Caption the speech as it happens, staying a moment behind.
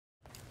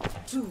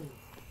2,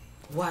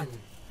 1.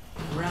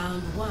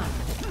 Round 1.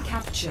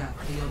 Capture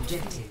the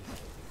objective.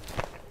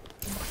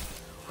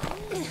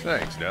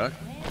 Thanks, Doc.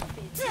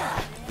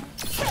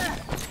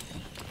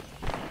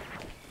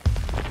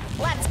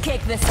 Let's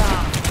kick this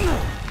off.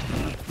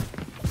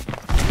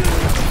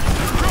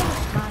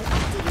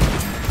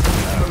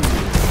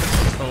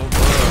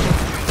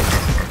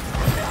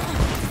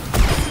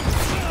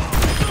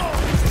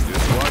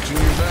 Just watching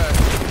your back.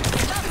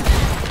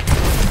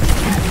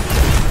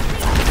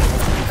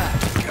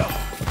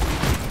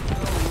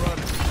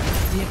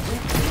 The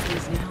objective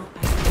is now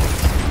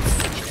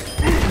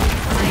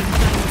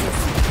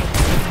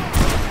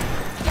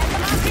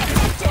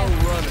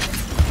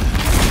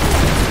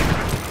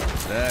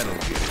That'll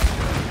get it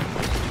done.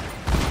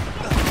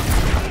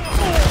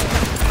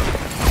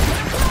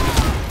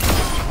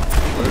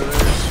 Where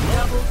there's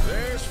smoke,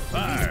 there's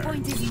fire. This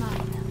point is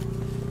mine.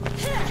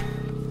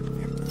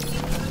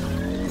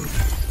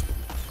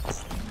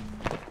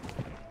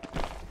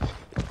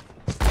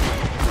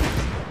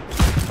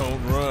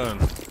 Don't run.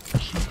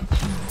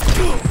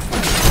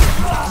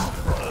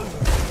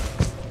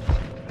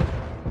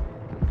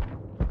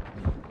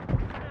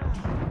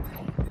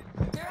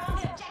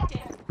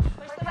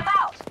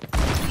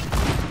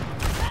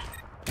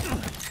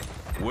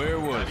 Where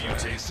was Have you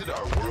tasted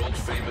our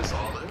world-famous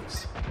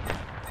olives?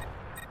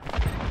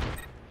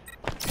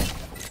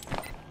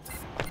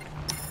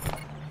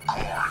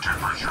 Core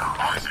temperature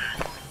rising.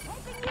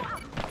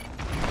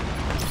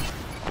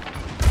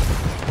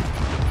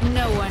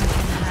 No one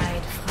can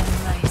hide from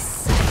my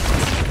sight.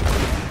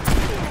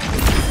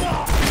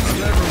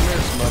 Never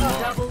miss my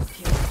mark. double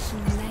kill.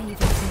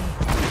 Naivety.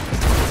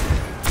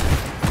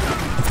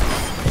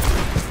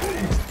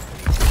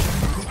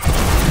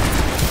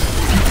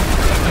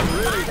 I'm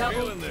really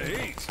feeling the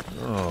heat.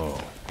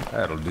 Oh,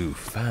 that'll do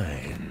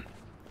fine.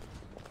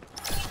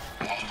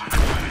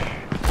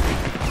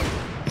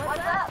 What's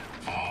up?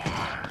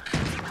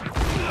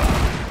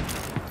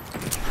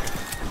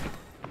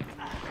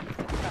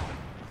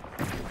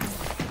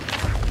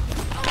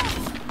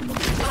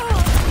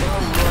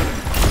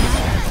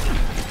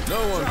 No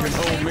one can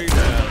hold me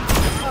down.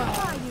 Who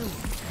are you?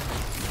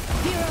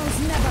 Heroes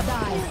never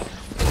die.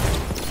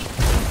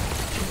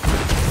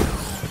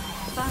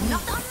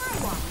 Not on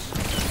my watch.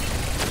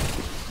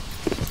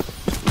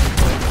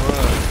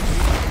 Run.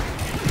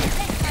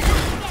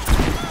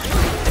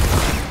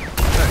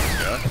 Thanks,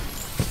 Doc.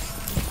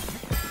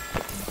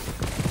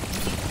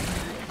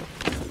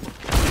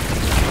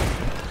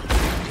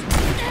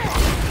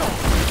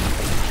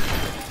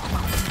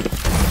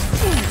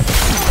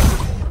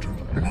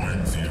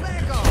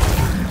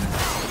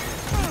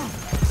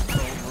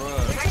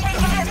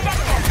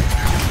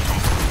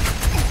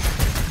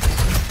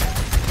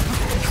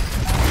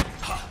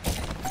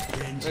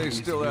 They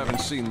still haven't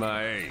seen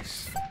my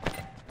ace.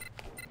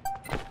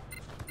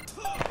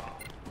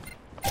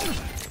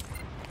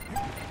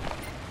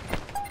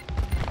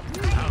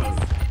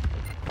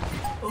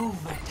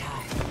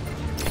 Overtime.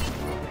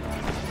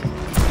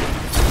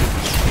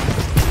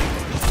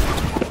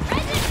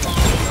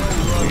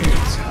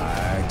 It's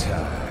high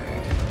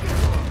tide.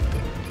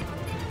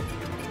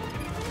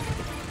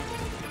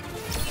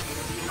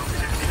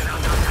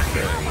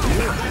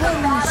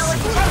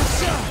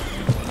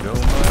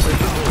 Don't mind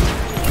it.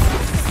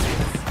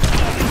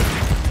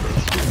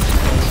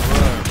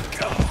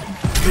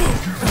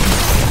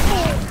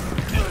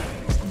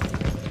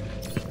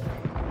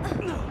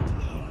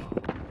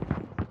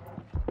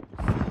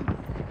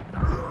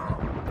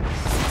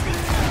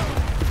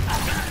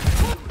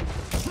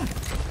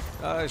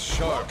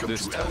 Sharp Welcome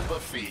this to time. El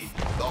Buffet,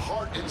 the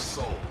heart and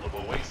soul of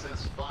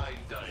Oasis fine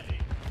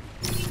dining.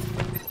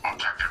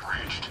 Objective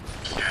reached.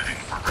 Scanning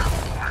for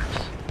battle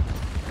points.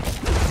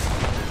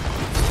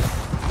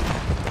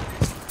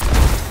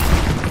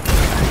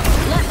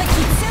 Let the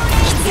kitsune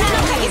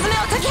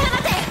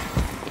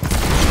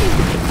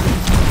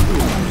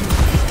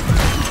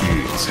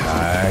It's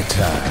high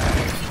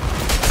tide.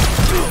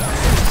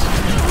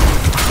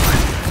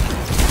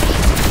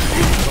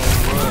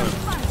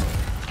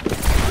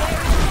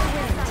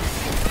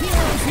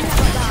 Heroes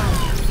never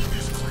die.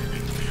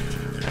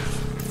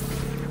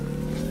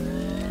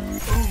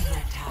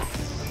 Overtime.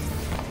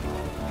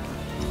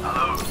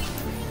 Hello.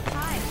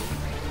 Hi.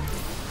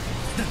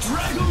 The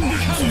dragon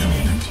becomes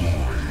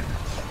deployed.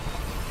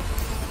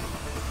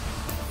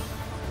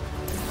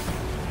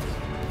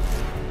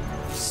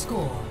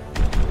 Score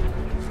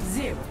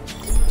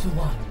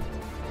 0-1.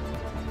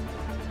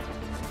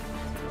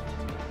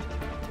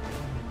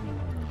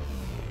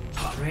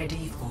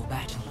 Ready for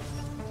battle.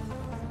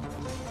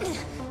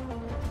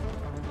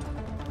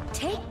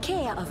 Take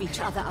care of each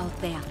other out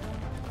there.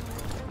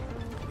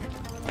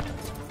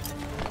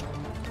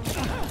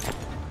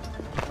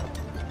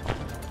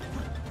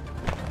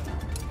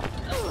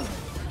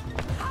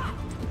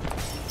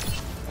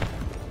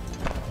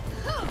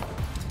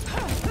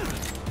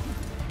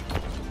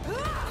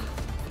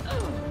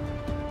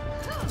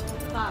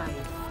 Five,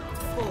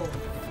 four,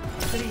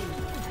 three,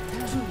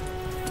 two,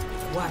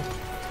 one.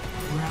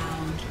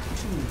 Round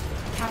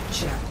 2.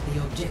 Capture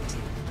the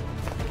objective.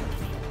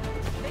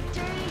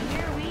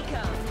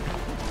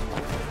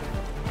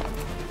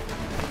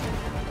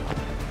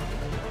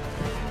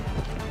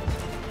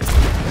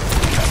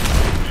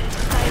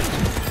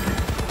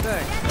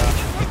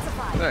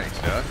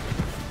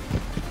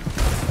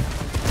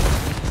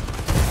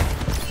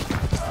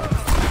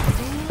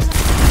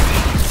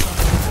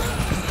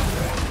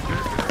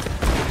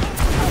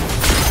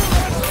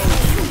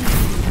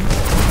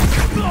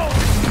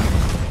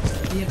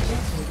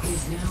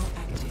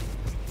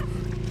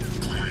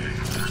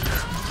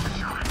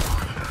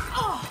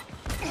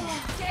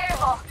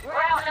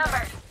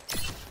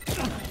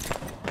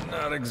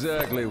 Not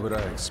exactly what I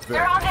They're expected.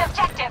 on the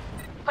objective.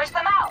 Push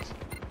them out.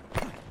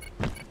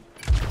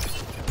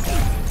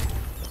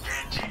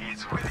 Genji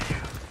is with you.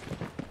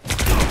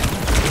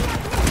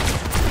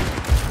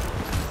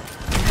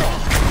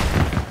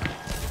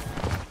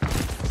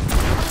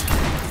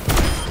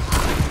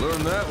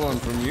 Learned that one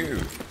from you.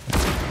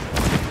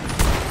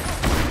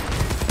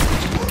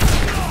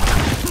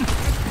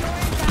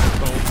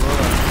 Don't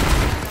run.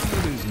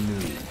 What is new?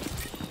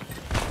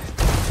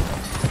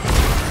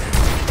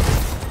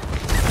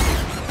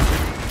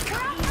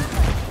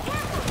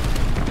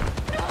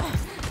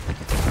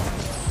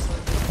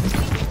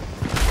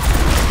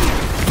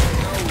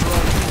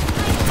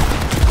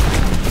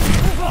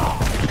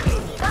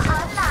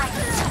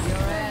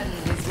 Your end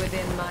is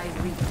within my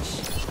reach.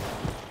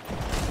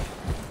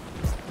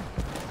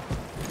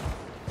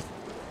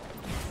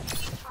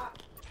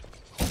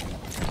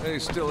 They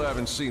still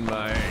haven't seen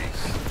my ace.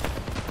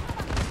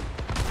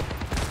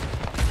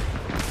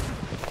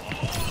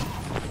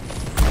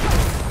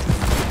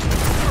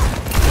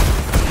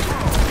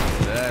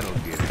 That'll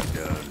get it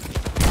done.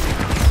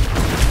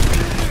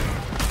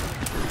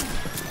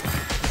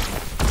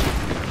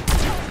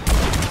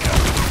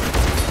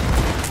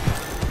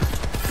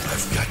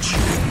 I've got you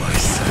in my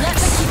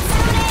sights.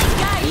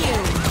 Got you.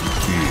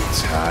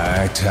 It's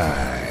high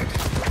tide.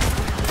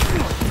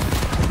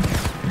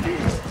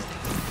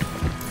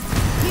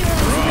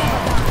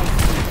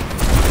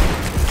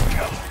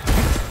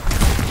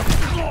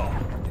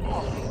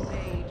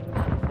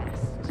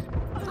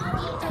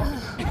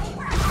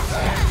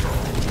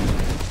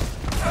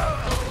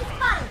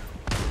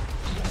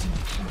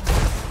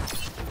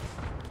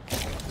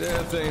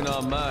 Death ain't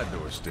on my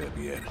doorstep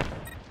yet.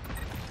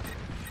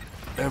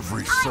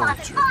 Every soldier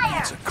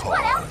needs a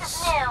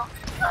cause.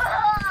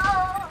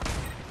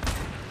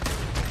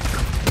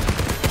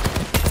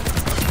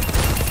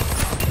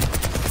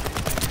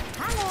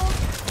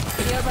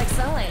 Feels like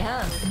sunlight,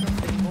 huh?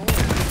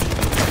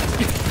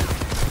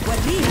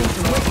 We're leaving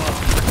the wicked.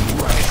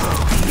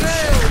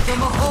 Hail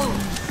from a home.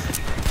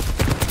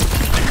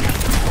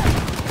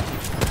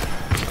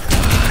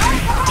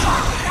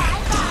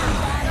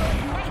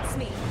 Hates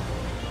me.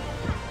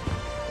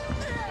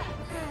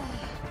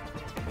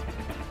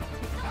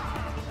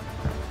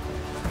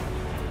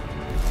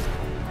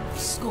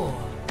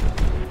 Score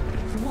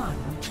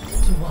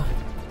 1-1.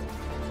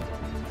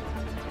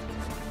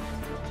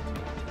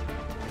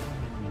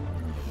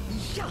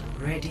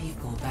 Ready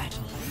for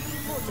battle.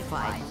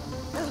 Fortify.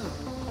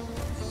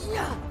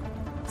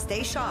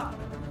 Stay sharp.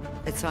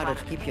 It's harder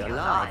to keep you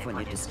alive when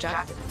you're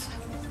distracted.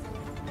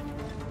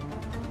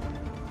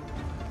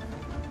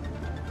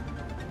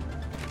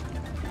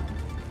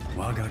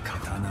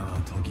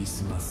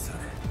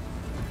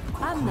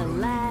 I'm the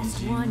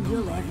last one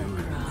you'll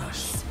ever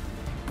cross.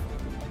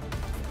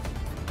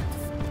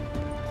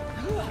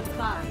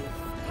 5,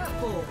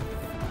 4,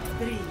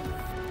 3,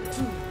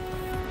 2,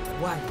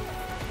 1.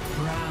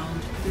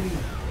 Round 3.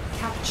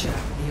 Capture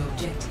the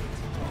objective.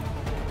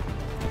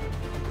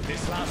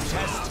 This last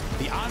test,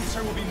 the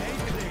answer will be made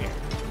clear.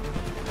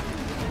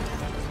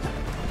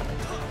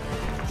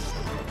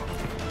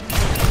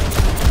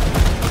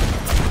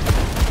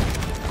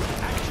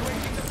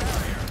 Actuating the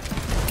barrier.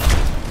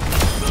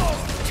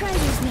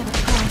 Traitors never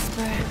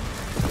prosper.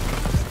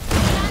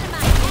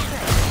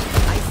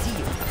 I see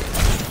you.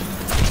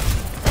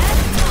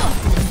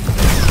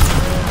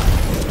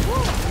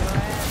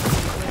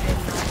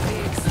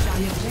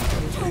 The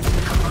objective.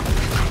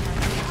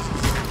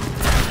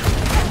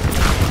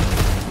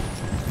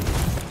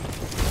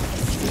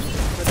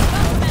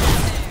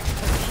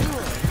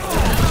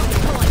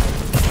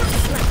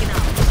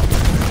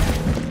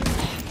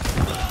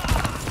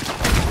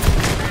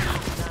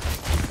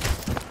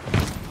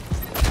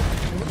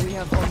 We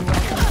have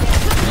unwelcome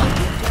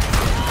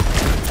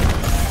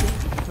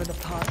for the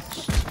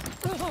parched.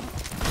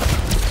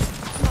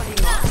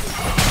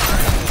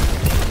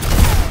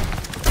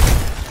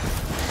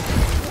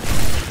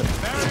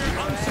 Barrier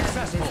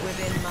unsuccessful.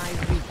 Within my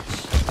reach.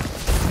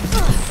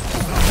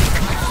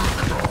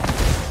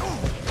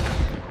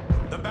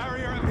 The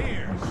barrier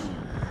appears.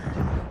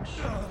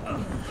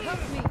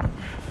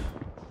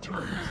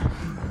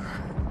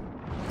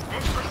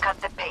 This will cut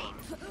the pain.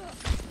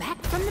 Back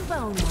from the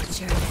bone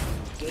orchard.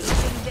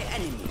 Engaging the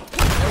enemy.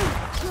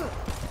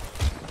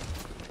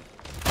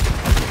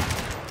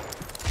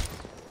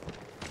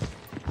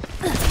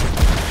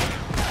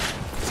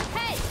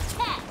 Hey,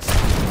 catch!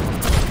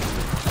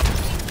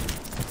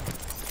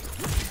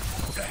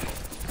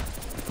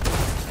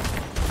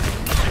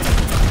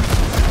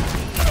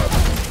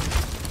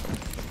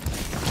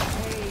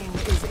 Pain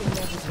is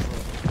inevitable.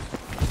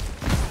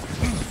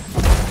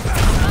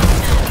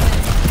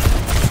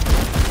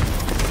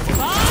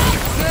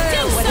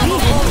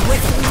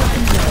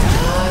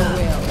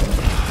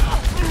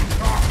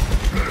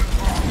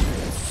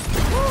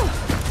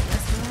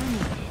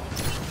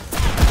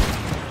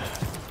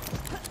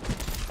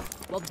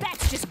 Well,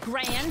 that's just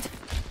grand.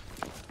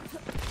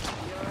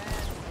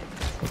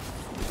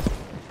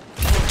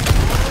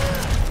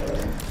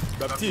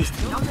 Baptiste.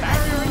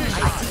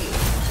 I see you.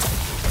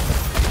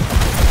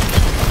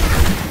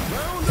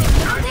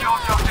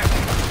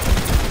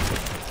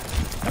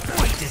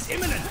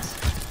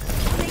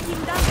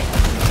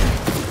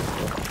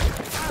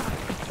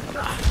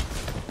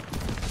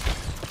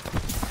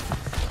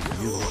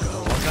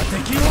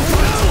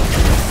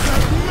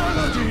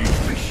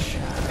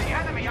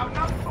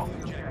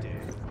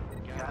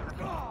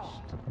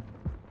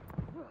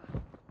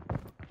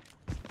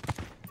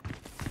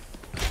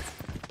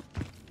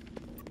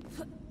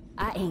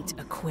 I ain't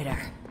a quitter.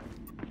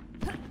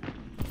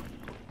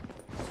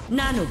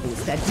 Nano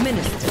boost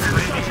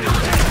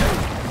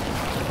administered.